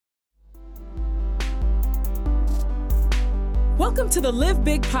Welcome to the Live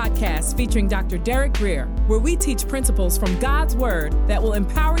Big podcast featuring Dr. Derek Grier, where we teach principles from God's Word that will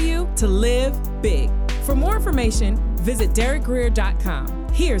empower you to live big. For more information, visit derekgrier.com.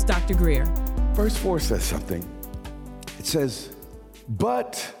 Here's Dr. Grier. Verse 4 says something. It says,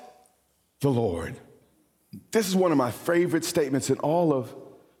 but the Lord. This is one of my favorite statements in all of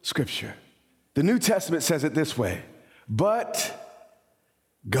Scripture. The New Testament says it this way, but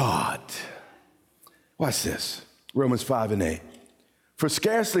God. Watch this, Romans 5:8. For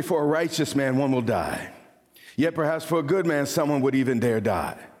scarcely for a righteous man one will die, yet perhaps for a good man someone would even dare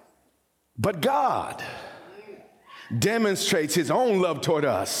die. But God demonstrates his own love toward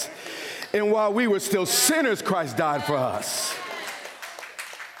us, and while we were still sinners, Christ died for us.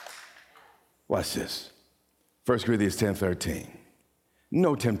 Watch this, 1 Corinthians 10:13.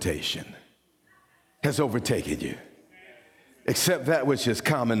 No temptation has overtaken you, except that which is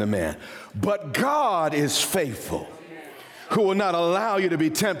common to man. But God is faithful, who will not allow you to be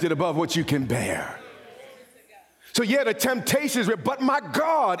tempted above what you can bear. So yeah, the temptation is real, but my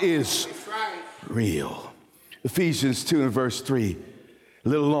God is real. Ephesians 2 and verse 3, a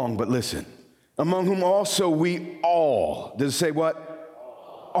little long, but listen. Among whom also we all, does it say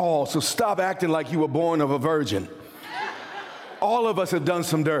what? All. So stop acting like you were born of a virgin. All of us have done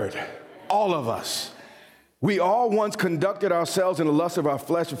some dirt. All of us. We all once conducted ourselves in the lust of our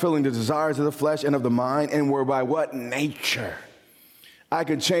flesh, fulfilling the desires of the flesh and of the mind, and were by what? Nature. I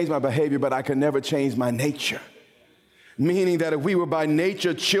could change my behavior, but I could never change my nature. Meaning that if we were by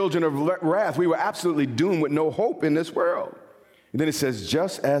nature children of wrath, we were absolutely doomed with no hope in this world. And then it says,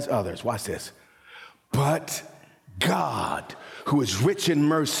 just as others. Watch this. But God, who is rich in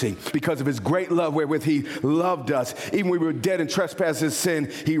mercy, because of his great love wherewith he loved us, even when we were dead in trespasses and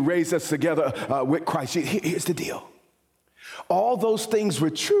sin, he raised us together with Christ. Here's the deal. All those things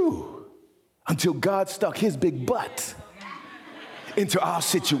were true until God stuck his big butt into our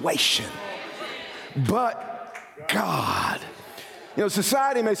situation. But God,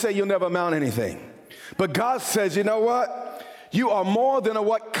 society may say you'll never amount to anything, but God says, you know what? You are more than a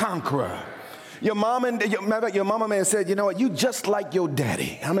what? Conqueror. Your mama may have said, you know what, you just like your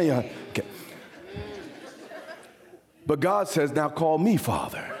daddy. How many of y'all? Okay. But God says, now call me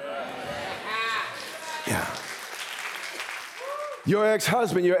Father. Yeah. Your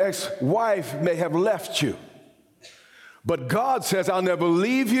ex-husband, your ex-wife may have left you. But God says, I'll never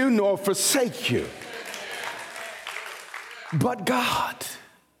leave you nor forsake you. But God.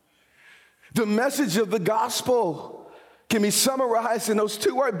 The message of the gospel can be summarized in those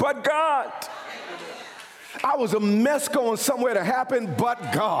two words, but God. I was a mess going somewhere to happen,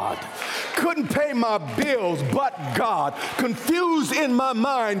 but God. Couldn't pay my bills, but God. Confused in my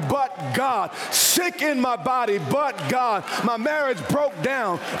mind, but God. Sick in my body, but God. My marriage broke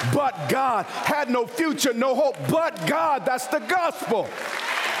down, but God. Had no future, no hope, but God. That's the gospel.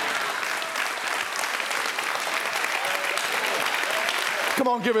 Come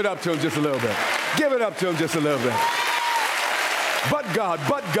on, give it up to him just a little bit. Give it up to him just a little bit. But God,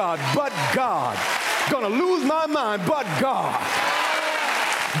 but God, but God. Gonna lose my mind, but God.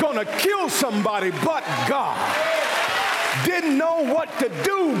 Gonna kill somebody, but God. Didn't know what to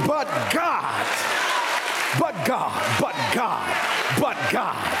do, but God. But God, but God, but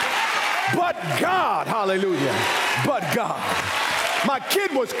God. But God, hallelujah, but God. My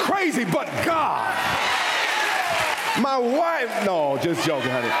kid was crazy, but God. My wife, no, just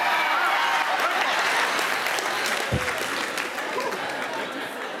joking, honey.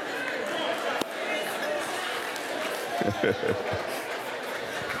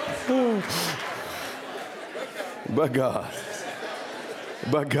 But God,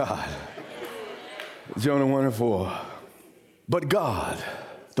 but God, Jonah 1:4. But God,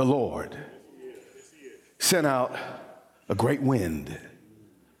 the Lord, sent out a great wind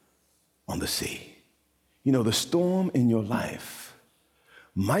on the sea. You know, the storm in your life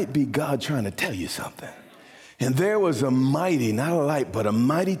might be God trying to tell you something. And there was a mighty, not a light, but a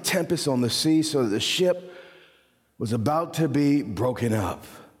mighty tempest on the sea, so that the ship was about to be broken up.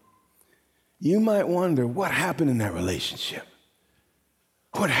 You might wonder, what happened in that relationship?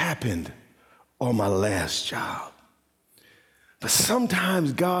 What happened on my last job? But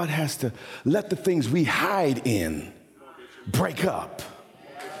sometimes God has to let the things we hide in break up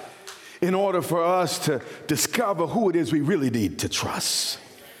in order for us to discover who it is we really need to trust.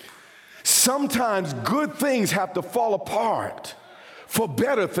 Sometimes good things have to fall apart for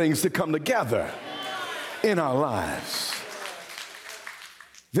better things to come together in our lives.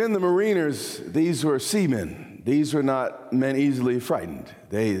 Then the mariners, these were seamen. These were not men easily frightened.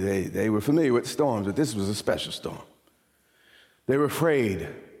 They were familiar with storms, but this was a special storm. They were afraid.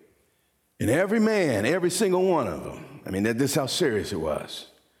 And every man, every single one of them, I mean, this is how serious it was.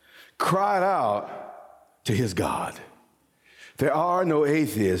 Cried out to his God. There are no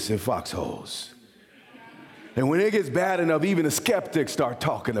atheists in foxholes. And when it gets bad enough, even the skeptics start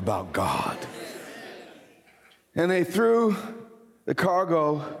talking about God. And they threw the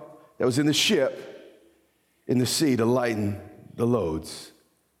cargo that was in the ship in the sea to lighten the loads,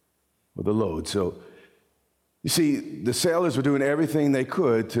 or the load. So, you see, the sailors were doing everything they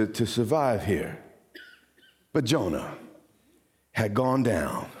could to survive here. But Jonah had gone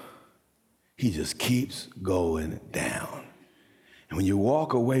down. He just keeps going down. And when you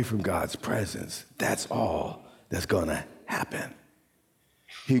walk away from God's presence, that's all that's going to happen.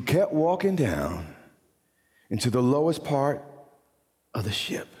 He kept walking down into the lowest part of the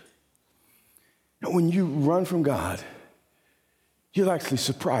ship. And when you run from God, you'll actually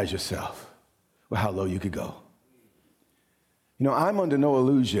surprise yourself with how low you could go. You know, I'm under no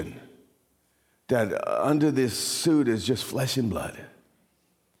illusion that under this suit is just flesh and blood.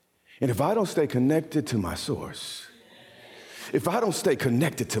 And if I don't stay connected to my source, if I don't stay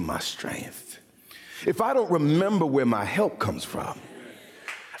connected to my strength, if I don't remember where my help comes from,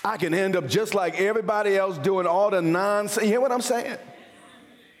 I can end up just like everybody else doing all the nonsense. You hear what I'm saying?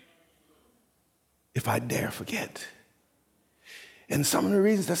 If I dare forget. And some of the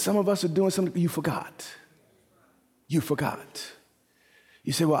reasons that some of us are doing something, you forgot. You forgot.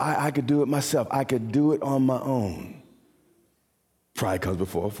 You say, well, I could do it myself. I could do it on my own. Pride comes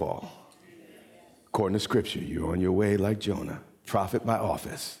before a fall. According to Scripture, you're on your way like Jonah, prophet by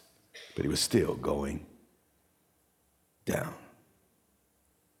office, but he was still going down.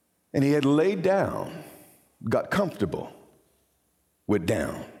 And he had laid down, got comfortable with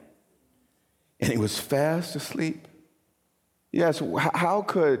down, and he was fast asleep. Yes, how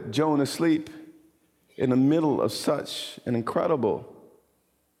could Jonah sleep in the middle of such an incredible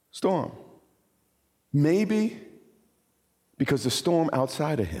storm? Maybe because the storm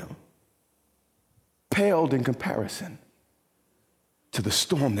outside of him paled in comparison to the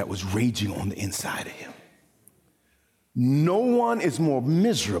storm that was raging on the inside of him. No one is more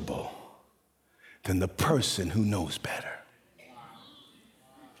miserable than the person who knows better.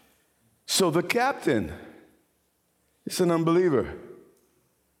 So the captain is an unbeliever.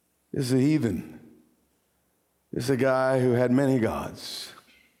 Is a heathen. Is a guy who had many gods.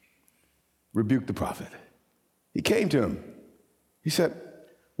 Rebuked the prophet. He came to him. He said,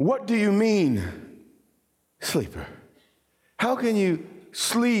 "What do you mean, sleeper? How can you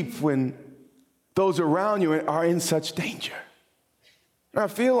sleep when those around you are in such danger?" And I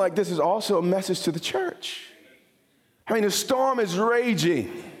feel like this is also a message to the church. I mean, the storm is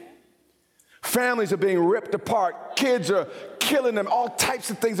raging. Families are being ripped apart. Kids are killing them. All types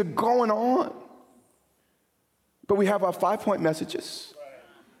of things are going on. But we have our 5-point messages.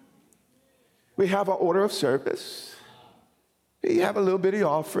 We have our order of service. We have a little bitty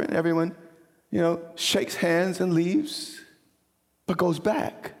offering. Everyone, shakes hands and leaves, but goes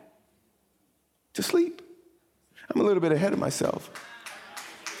back to sleep. I'm a little bit ahead of myself.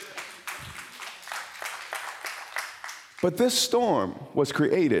 But this storm was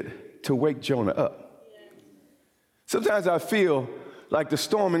created to wake Jonah up. Sometimes I feel like the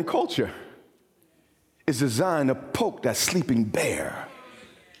storm in culture is designed to poke that sleeping bear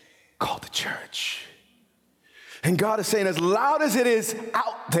called the church. And God is saying, as loud as it is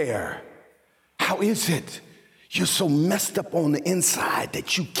out there, how is it you're so messed up on the inside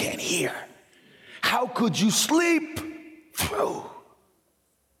that you can't hear? How could you sleep through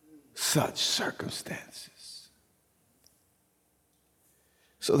such circumstances?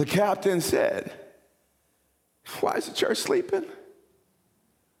 So the captain said, why is the church sleeping?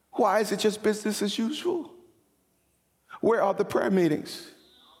 Why is it just business as usual? Where are the prayer meetings?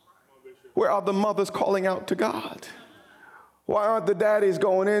 Where are the mothers calling out to God? Why aren't the daddies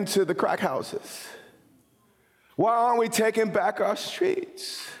going into the crack houses? Why aren't we taking back our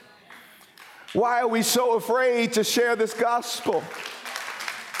streets? Why are we so afraid to share this gospel?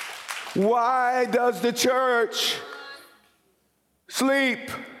 Why does the church sleep?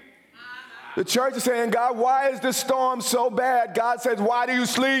 The church is saying, God, why is this storm so bad? God says, why do you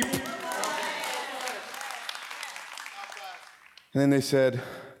sleep? And then they said,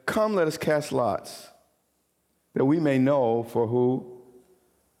 come, let us cast lots, that we may know for who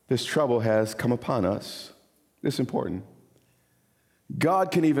this trouble has come upon us. This is important.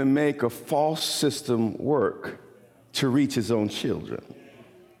 God can even make a false system work to reach his own children.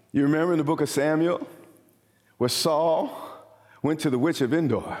 You remember in the book of Samuel, where Saul went to the witch of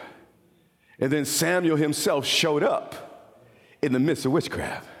Endor, and then Samuel himself showed up in the midst of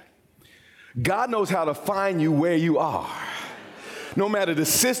witchcraft. God knows how to find you where you are. no matter the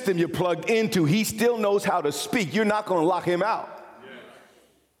system you're plugged into, he still knows how to speak. You're not going to lock him out.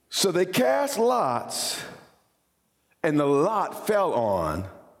 So they cast lots, and the lot fell on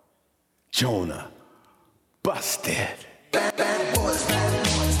Jonah. Busted. Bad boys,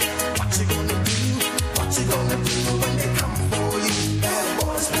 what you gonna do? What you gonna do when they come for you? Bad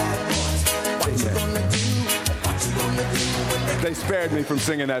boys, what you gonna do? What you gonna do when They spared me from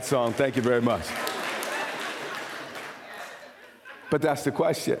singing that song. Thank you very much. But that's the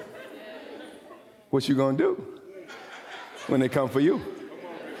question. What you gonna do when they come for you?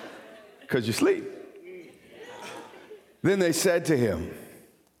 Because you sleep. Then they said to him,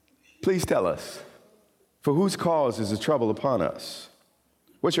 please tell us, for whose cause is the trouble upon us?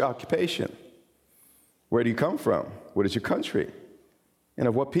 What's your occupation? Where do you come from? What is your country? And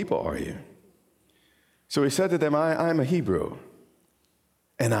of what people are you? So he said to them, I am a Hebrew,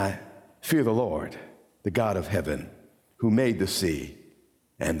 and I fear the Lord, the God of heaven, who made the sea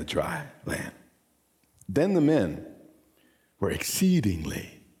and the dry land. Then the men were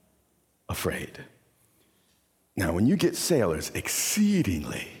exceedingly afraid. Now, when you get sailors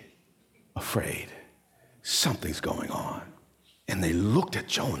exceedingly afraid, something's going on. And they looked at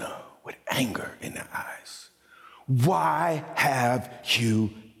Jonah with anger in their eyes. Why have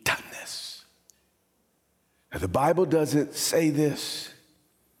you done this? Now, the Bible doesn't say this,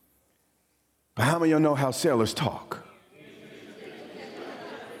 but how many of y'all know how sailors talk?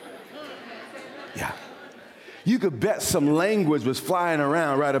 Yeah. You could bet some language was flying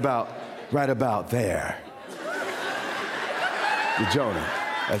around right about there. With Jonah.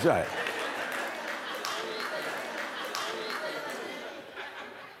 That's right.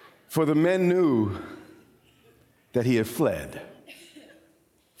 For the men knew that he had fled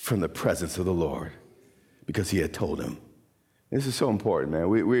from the presence of the Lord because he had told him. This is so important, man.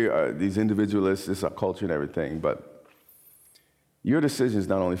 We are these individualists, this is our culture and everything, but your decisions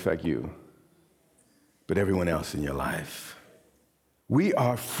not only affect you, but everyone else in your life. We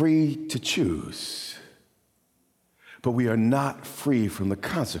are free to choose, but we are not free from the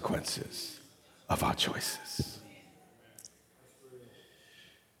consequences of our choices.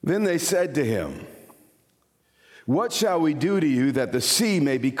 Then they said to him, what shall we do to you that the sea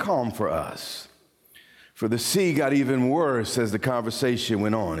may be calm for us? For the sea got even worse as the conversation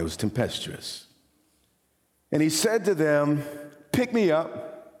went on. It was tempestuous. And he said to them, pick me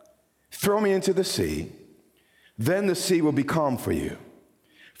up, throw me into the sea, then the sea will be calm for you.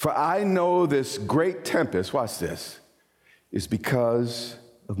 For I know this great tempest, watch this, is because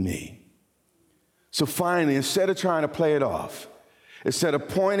of me. So finally, instead of trying to play it off, instead of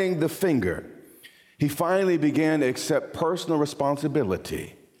pointing the finger, he finally began to accept personal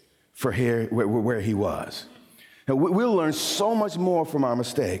responsibility for where he was. Now, we'll learn so much more from our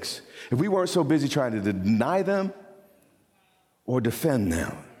mistakes if we weren't so busy trying to deny them or defend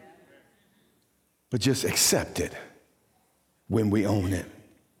them, but just accept it when we own it.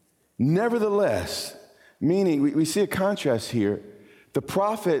 Nevertheless, meaning we see a contrast here. The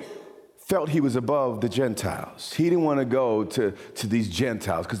prophet felt he was above the Gentiles. He didn't want to go to these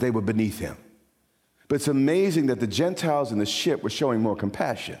Gentiles because they were beneath him. But it's amazing that the Gentiles in the ship were showing more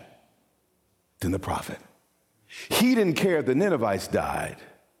compassion than the prophet. He didn't care if the Ninevites died.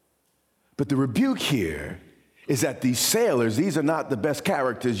 But the rebuke here is that these sailors, these are not the best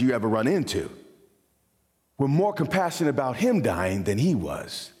characters you ever run into, were more compassionate about him dying than he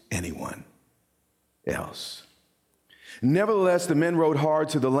was anyone else. Nevertheless, the men rowed hard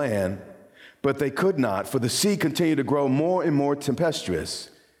to the land, but they could not, for the sea continued to grow more and more tempestuous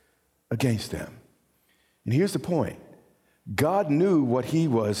against them. And here's the point. God knew what he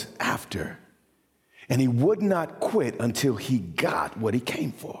was after, and he would not quit until he got what he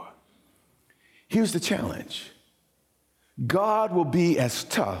came for. Here's the challenge. God will be as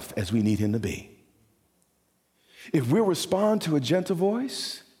tough as we need him to be. If we respond to a gentle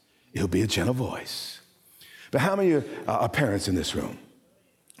voice, it'll be a gentle voice. But how many are parents in this room?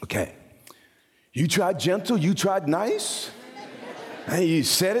 Okay. You tried gentle, you tried nice. And you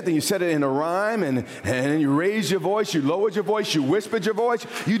said it, then you said it in a rhyme, and you raised your voice, you lowered your voice, you whispered your voice,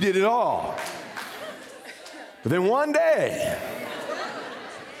 you did it all. But then one day,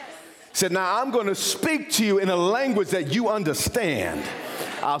 said, now I'm going to speak to you in a language that you understand.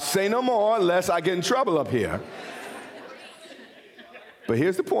 I'll say no more unless I get in trouble up here. But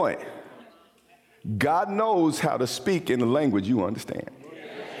here's the point. God knows how to speak in the language you understand.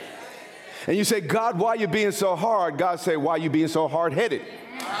 And you say, God, why are you being so hard? God say, why are you being so hard-headed?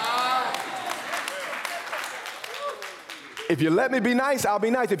 If you let me be nice, I'll be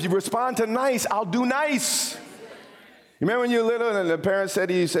nice. If you respond to nice, I'll do nice. You remember when you were little and the parents said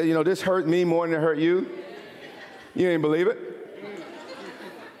to you, this hurt me more than it hurt you? You didn't believe it.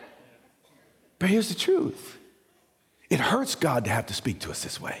 But here's the truth. It hurts God to have to speak to us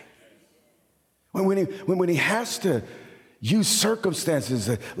this way. When he has to use circumstances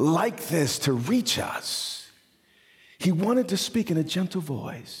like this to reach us, he wanted to speak in a gentle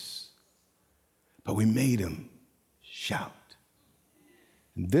voice, but we made him shout.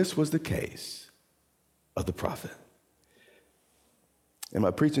 And this was the case of the prophet. Am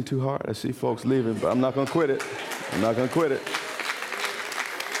I preaching too hard? I see folks leaving, but I'm not going to quit it. I'm not going to quit it.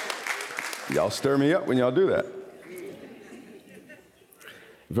 Y'all stir me up when y'all do that.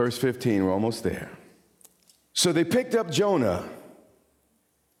 Verse 15, we're almost there. So they picked up Jonah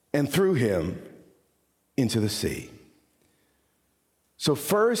and threw him into the sea. So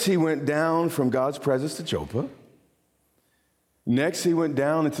first he went down from God's presence to Joppa. Next he went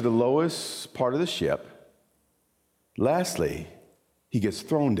down into the lowest part of the ship. Lastly, he gets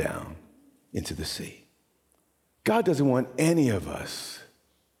thrown down into the sea. God doesn't want any of us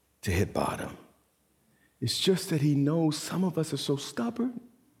to hit bottom. It's just that he knows some of us are so stubborn.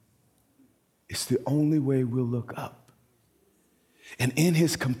 It's the only way we'll look up. And in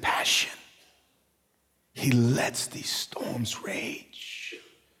his compassion, he lets these storms rage.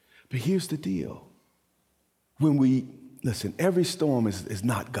 But here's the deal. Listen, every storm is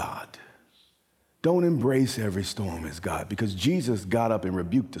not God. Don't embrace every storm as God, because Jesus got up and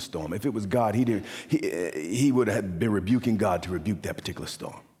rebuked the storm. If it was God, he would have been rebuking God to rebuke that particular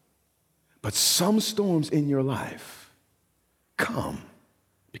storm. But some storms in your life come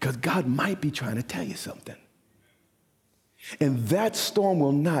because God might be trying to tell you something. And that storm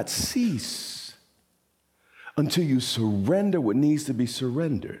will not cease until you surrender what needs to be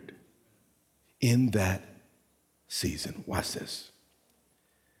surrendered in that season. Watch this.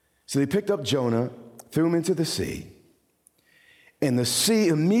 So they picked up Jonah, threw him into the sea, and the sea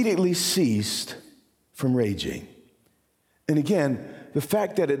immediately ceased from raging. And again, the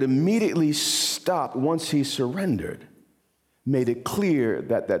fact that it immediately stopped once he surrendered made it clear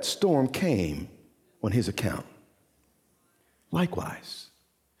that that storm came on his account. Likewise,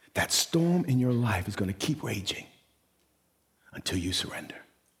 that storm in your life is going to keep raging until you surrender.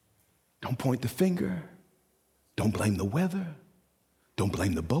 Don't point the finger. Don't blame the weather. Don't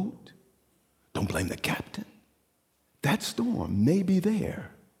blame the boat. Don't blame the captain. That storm may be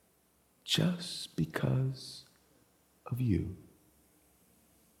there just because of you.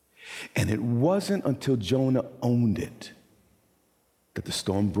 And it wasn't until Jonah owned it that the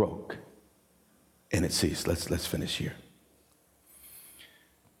storm broke and it ceased. Let's finish here.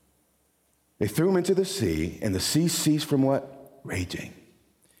 They threw him into the sea, and the sea ceased from what? Raging.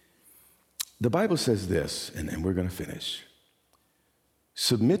 The Bible says this, and we're going to finish.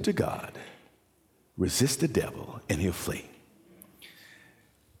 Submit to God, resist the devil, and he'll flee.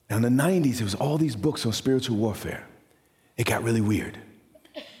 Now in the 90s, there was all these books on spiritual warfare. It got really weird.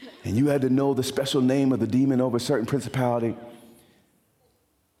 And you had to know the special name of the demon over a certain principality.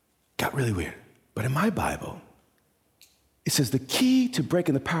 Got really weird. But in my Bible, it says the key to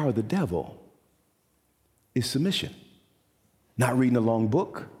breaking the power of the devil is submission. Not reading a long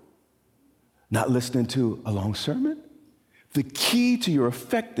book, not listening to a long sermon. The key to your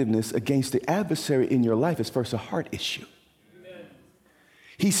effectiveness against the adversary in your life is first a heart issue. Amen.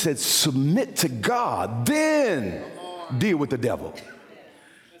 He said, submit to God, then deal with the devil.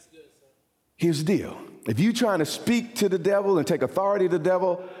 That's good, sir. Here's the deal. If you're trying to speak to the devil and take authority to the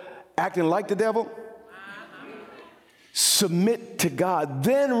devil, acting like the devil, submit to God,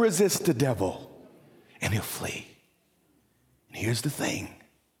 then resist the devil, and he'll flee. And here's the thing.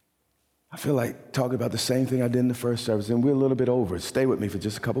 I feel like talking about the same thing I did in the first service, and we're a little bit over. Stay with me for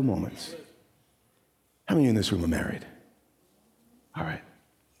just a couple moments. How many in this room are married? All right.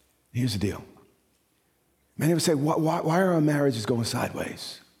 Here's the deal. Many would say, why are our marriages going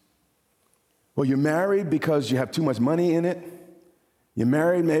sideways? Well, you're married because you have too much money in it. You're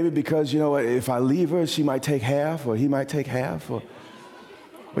married maybe because, if I leave her, she might take half, or he might take half. Or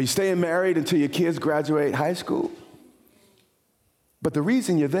you're staying married until your kids graduate high school. But the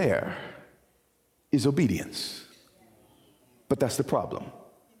reason you're there is obedience. But that's the problem.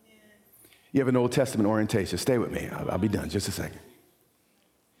 You have an Old Testament orientation. Stay with me. I'll be done just a second.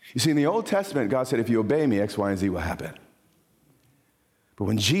 You see, in the Old Testament, God said, if you obey me, X, Y, and Z will happen. But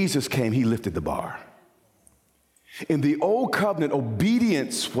when Jesus came, he lifted the bar. In the Old Covenant,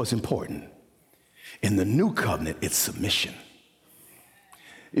 obedience was important. In the New Covenant, it's submission.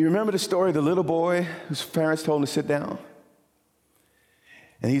 You remember the story of the little boy whose parents told him to sit down?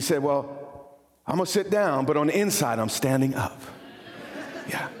 And he said, well, I'm going to sit down, but on the inside, I'm standing up.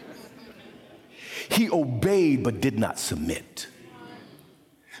 Yeah. He obeyed, but did not submit.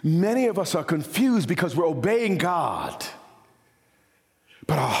 Many of us are confused because we're obeying God,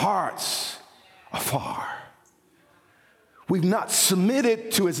 but our hearts afar. We've not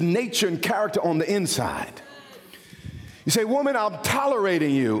submitted to his nature and character on the inside. You say, woman, I'm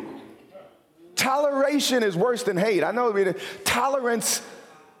tolerating you. Toleration is worse than hate. I know tolerance,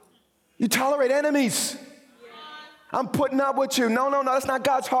 you tolerate enemies. I'm putting up with you. No, that's not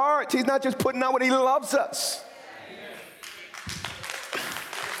God's heart. He's not just putting up with, he loves us.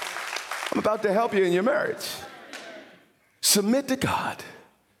 I'm about to help you in your marriage. Submit to God.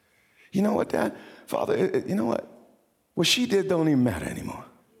 You know what, Dad? Father, you know what? What she did don't even matter anymore.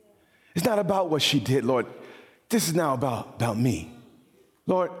 It's not about what she did, Lord. This is now about me.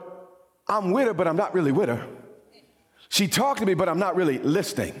 Lord, I'm with her, but I'm not really with her. She talked to me, but I'm not really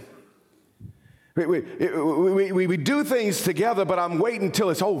listening. We do things together, but I'm waiting till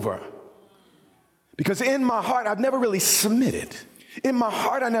it's over. Because in my heart, I've never really submitted. In my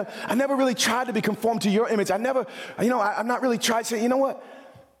heart, I never really tried to be conformed to your image. I've not really tried to say, you know what?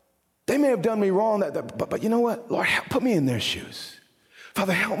 They may have done me wrong, but you know what? Lord, put me in their shoes.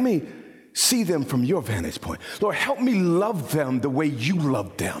 Father, help me see them from your vantage point. Lord, help me love them the way you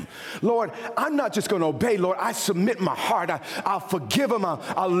love them. Lord, I'm not just going to obey. Lord, I submit my heart. I'll forgive them.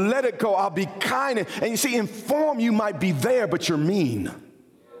 I'll let it go. I'll be kind. And you see, in form, you might be there, but you're mean.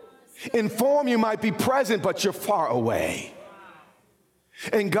 In form, you might be present, but you're far away.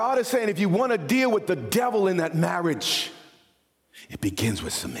 And God is saying, if you want to deal with the devil in that marriage, it begins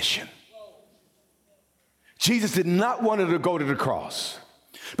with submission. Jesus did not want her to go to the cross.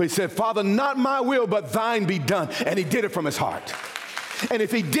 But he said, Father, not my will, but thine be done. And he did it from his heart. And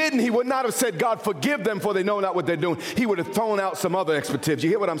if he didn't, he would not have said, God, forgive them, for they know not what they're doing. He would have thrown out some other expletives. You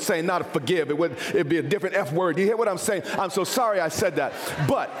hear what I'm saying? Not a forgive. It'd be a different F word. You hear what I'm saying? I'm so sorry I said that.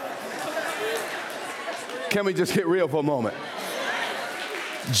 But can we just get real for a moment?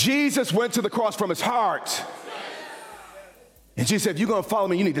 Jesus went to the cross from his heart. And Jesus said, if you're going to follow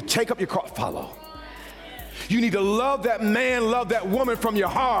me, you need to take up your cross. Follow. You need to love that man, love that woman from your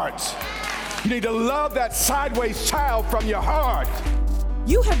heart. You need to love that sideways child from your heart.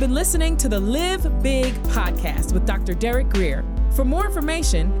 You have been listening to the Live Big podcast with Dr. Derek Grier. For more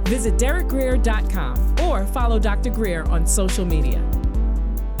information, visit derekgrier.com or follow Dr. Grier on social media.